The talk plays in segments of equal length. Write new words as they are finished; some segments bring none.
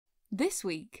This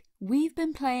week, we've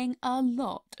been playing a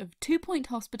lot of 2 Point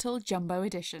Hospital Jumbo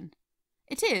Edition.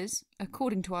 It is,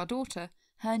 according to our daughter,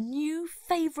 her new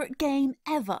favourite game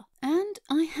ever. And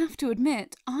I have to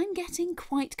admit, I'm getting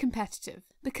quite competitive,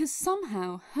 because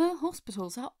somehow her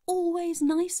hospitals are always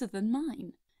nicer than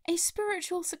mine. A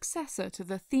spiritual successor to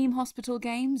the theme hospital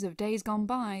games of days gone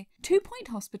by, 2 Point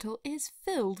Hospital is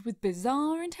filled with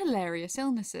bizarre and hilarious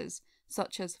illnesses,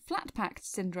 such as flat-packed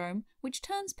syndrome, which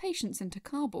turns patients into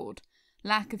cardboard,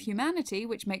 lack of humanity,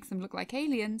 which makes them look like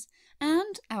aliens,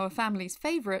 and our family's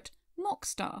favourite,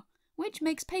 Mockstar, which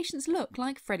makes patients look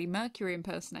like Freddie Mercury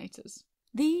impersonators.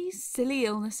 These silly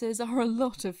illnesses are a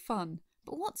lot of fun,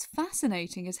 but what's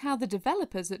fascinating is how the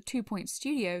developers at 2 Point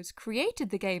Studios created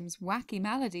the game's wacky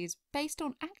maladies based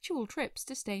on actual trips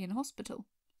to stay in hospital.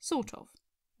 Sort of.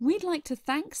 We'd like to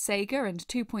thank Sega and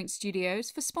 2 Point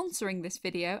Studios for sponsoring this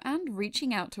video and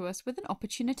reaching out to us with an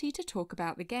opportunity to talk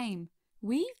about the game.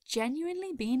 We've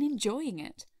genuinely been enjoying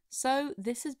it, so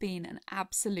this has been an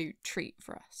absolute treat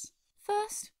for us.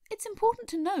 First, it's important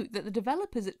to note that the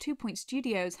developers at 2 Point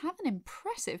Studios have an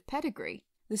impressive pedigree.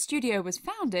 The studio was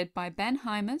founded by Ben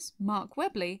Heimers, Mark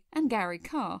Webley, and Gary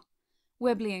Carr.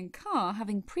 Webley and Carr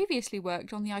having previously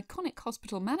worked on the iconic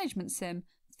hospital management sim,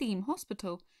 Theme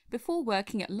Hospital, before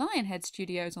working at Lionhead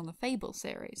Studios on the Fable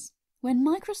series. When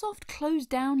Microsoft closed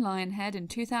down Lionhead in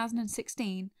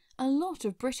 2016, a lot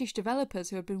of British developers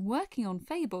who had been working on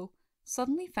Fable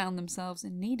suddenly found themselves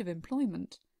in need of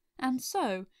employment. And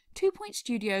so, 2 Point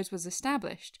Studios was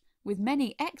established, with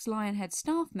many ex-Lionhead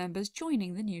staff members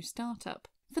joining the new startup.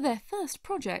 For their first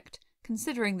project,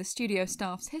 considering the studio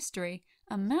staff's history,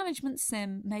 a management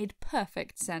sim made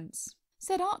perfect sense.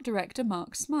 Said art director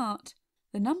Mark Smart,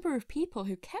 the number of people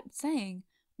who kept saying,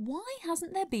 "Why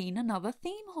hasn't there been another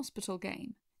theme hospital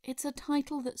game?" It's a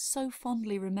title that's so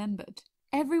fondly remembered.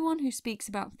 Everyone who speaks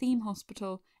about Theme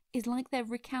Hospital is like they're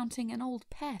recounting an old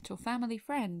pet or family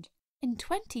friend. In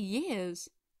 20 years,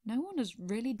 no one has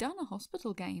really done a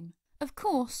hospital game. Of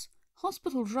course,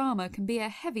 hospital drama can be a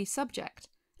heavy subject,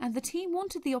 and the team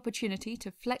wanted the opportunity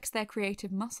to flex their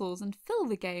creative muscles and fill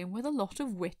the game with a lot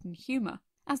of wit and humour.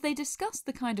 As they discussed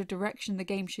the kind of direction the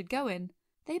game should go in,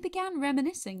 they began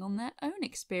reminiscing on their own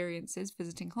experiences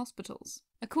visiting hospitals.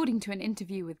 According to an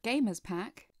interview with Gamers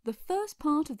Pack, the first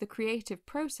part of the creative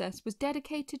process was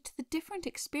dedicated to the different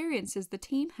experiences the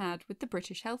team had with the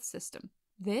British health system.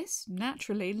 This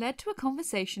naturally led to a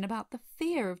conversation about the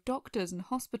fear of doctors and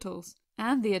hospitals,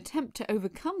 and the attempt to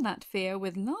overcome that fear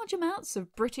with large amounts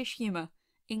of British humour,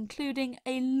 including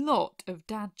a lot of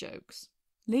dad jokes.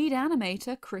 Lead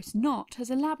animator Chris Knott has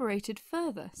elaborated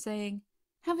further, saying,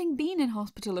 "Having been in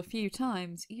hospital a few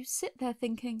times, you sit there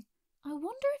thinking, I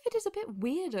wonder if it is a bit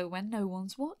weirder when no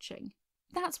one's watching."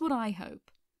 That's what I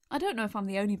hope. I don't know if I'm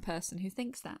the only person who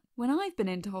thinks that. When I've been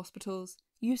into hospitals,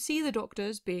 you see the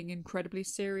doctors being incredibly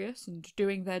serious and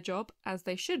doing their job as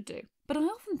they should do. But I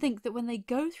often think that when they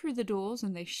go through the doors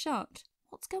and they shut,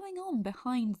 what's going on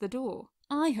behind the door?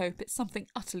 I hope it's something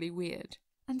utterly weird.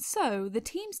 And so, the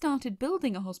team started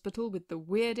building a hospital with the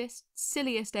weirdest,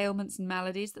 silliest ailments and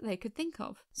maladies that they could think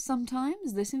of.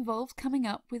 Sometimes this involved coming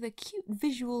up with a cute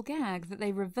visual gag that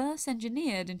they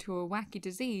reverse-engineered into a wacky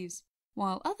disease,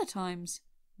 while other times,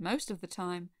 most of the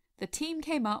time, the team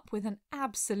came up with an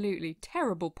absolutely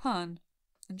terrible pun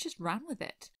and just ran with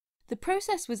it. The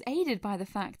process was aided by the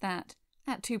fact that,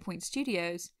 at 2 Point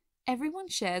Studios, everyone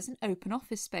shares an open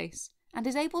office space and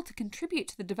is able to contribute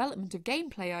to the development of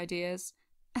gameplay ideas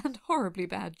and horribly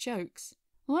bad jokes.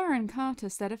 Lauren Carter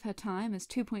said of her time as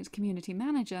 2 Point's community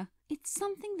manager, "It's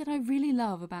something that I really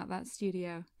love about that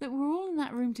studio, that we're all in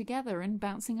that room together and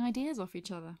bouncing ideas off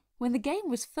each other." When the game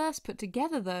was first put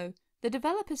together though, the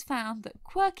developers found that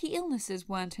quirky illnesses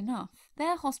weren't enough.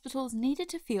 Their hospitals needed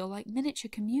to feel like miniature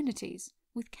communities,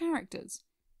 with characters,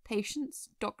 patients,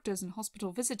 doctors and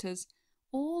hospital visitors,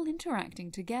 all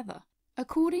interacting together.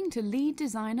 According to lead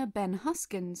designer Ben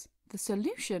Huskins, the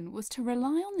solution was to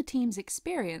rely on the team's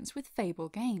experience with Fable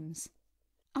games.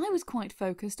 I was quite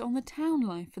focused on the town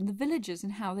life and the villagers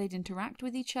and how they'd interact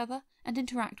with each other and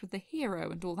interact with the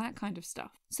hero and all that kind of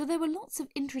stuff. So there were lots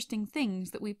of interesting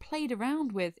things that we played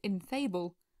around with in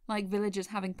Fable, like villagers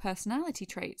having personality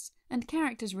traits and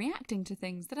characters reacting to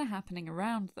things that are happening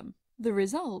around them. The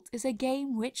result is a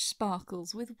game which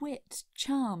sparkles with wit,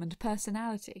 charm and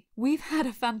personality. We've had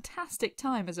a fantastic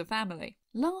time as a family,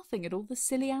 laughing at all the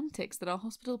silly antics that our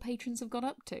hospital patrons have got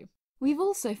up to. We've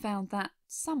also found that,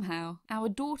 somehow, our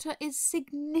daughter is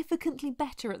significantly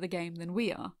better at the game than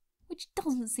we are, which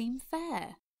doesn't seem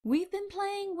fair. We've been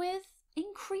playing with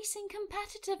increasing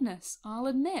competitiveness, I'll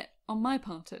admit, on my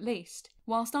part at least.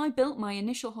 Whilst I built my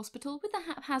initial hospital with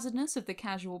the haphazardness of the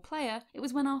casual player, it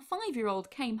was when our 5-year-old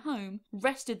came home,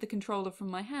 wrested the controller from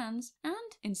my hands, and,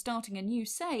 in starting a new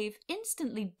save,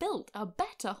 instantly built a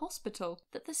better hospital,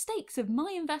 that the stakes of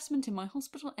my investment in my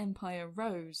hospital empire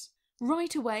rose.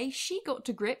 Right away, she got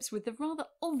to grips with the rather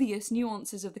obvious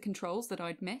nuances of the controls that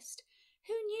I'd missed.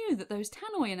 Who knew that those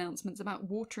tannoy announcements about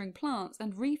watering plants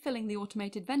and refilling the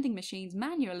automated vending machines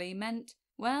manually meant,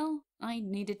 well, I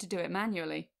needed to do it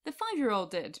manually. The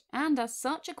 5-year-old did, and as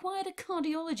such acquired a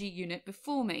cardiology unit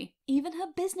before me. Even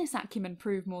her business acumen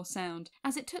proved more sound,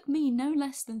 as it took me no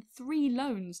less than 3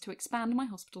 loans to expand my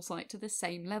hospital site to the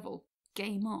same level.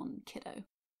 Game on, kiddo.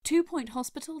 2 Point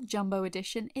Hospital Jumbo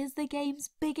Edition is the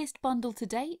game's biggest bundle to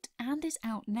date and is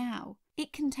out now.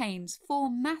 It contains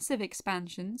 4 massive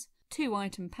expansions, 2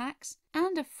 item packs,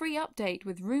 and a free update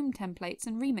with room templates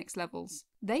and remix levels.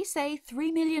 They say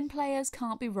 3 million players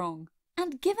can't be wrong,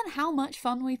 and given how much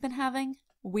fun we've been having,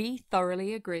 we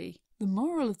thoroughly agree. The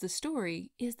moral of the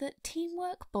story is that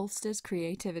teamwork bolsters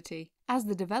creativity. As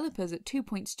the developers at 2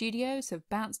 Point Studios have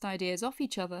bounced ideas off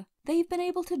each other, they've been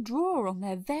able to draw on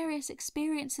their various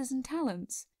experiences and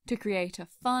talents to create a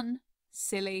fun,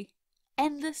 silly,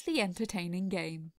 endlessly entertaining game.